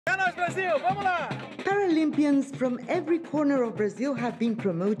Brasil, vamos lá! Paralympians from every corner of Brazil have been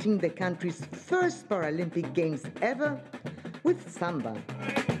promoting the country's first Paralympic Games ever with samba.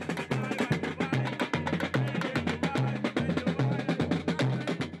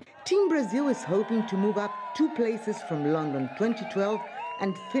 Team Brazil is hoping to move up 2 places from London 2012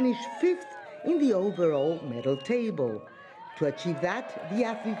 and finish 5th in the overall medal table. To achieve that, the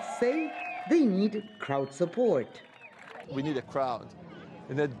athletes say they need crowd support. We need a crowd.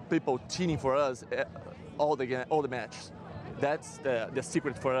 We need people cheering for us all the matches. That's the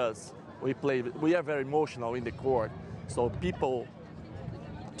secret for us. We are very emotional in the court, so people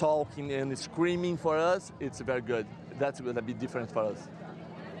talking and screaming for us, it's very good. That's going to be different for us.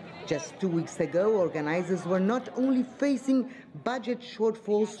 Just 2 weeks ago, organizers were not only facing budget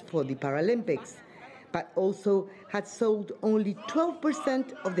shortfalls for the Paralympics, but also had sold only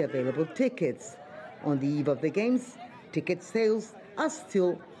 12% of the available tickets. On the eve of the Games, ticket sales are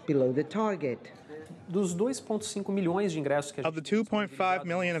still below the target. Dos 2.5 milhões de ingressos que a gente... Of the 2.5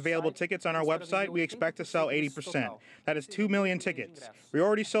 million available tickets on our website, we expect to sell 80%. That is 2 million tickets. We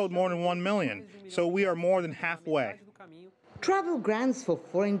already sold more than 1 million, so we are more than halfway. Travel grants for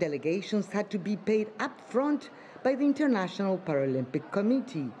foreign delegations had to be paid up front by the International Paralympic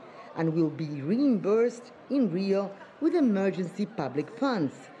Committee and will be reimbursed in Rio with emergency public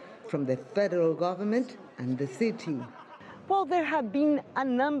funds from the federal government and the city. While there have been a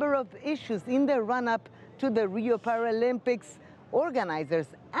number of issues in the run-up to the Rio Paralympics, organizers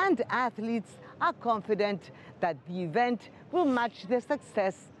and athletes are confident that the event will match the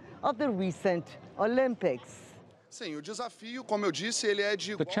success of the recent Olympics. The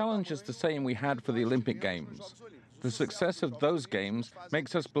challenge is the same we had for the Olympic Games. The success of those games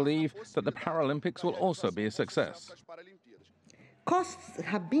makes us believe that the Paralympics will also be a success. Costs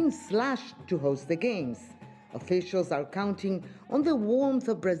have been slashed to host the Games. Officials are counting on the warmth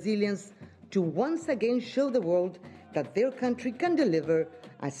of Brazilians to once again show the world that their country can deliver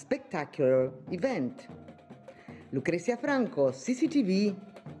a spectacular event. Lucrecia, Franco, CCTV,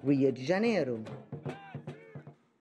 Rio de Janeiro.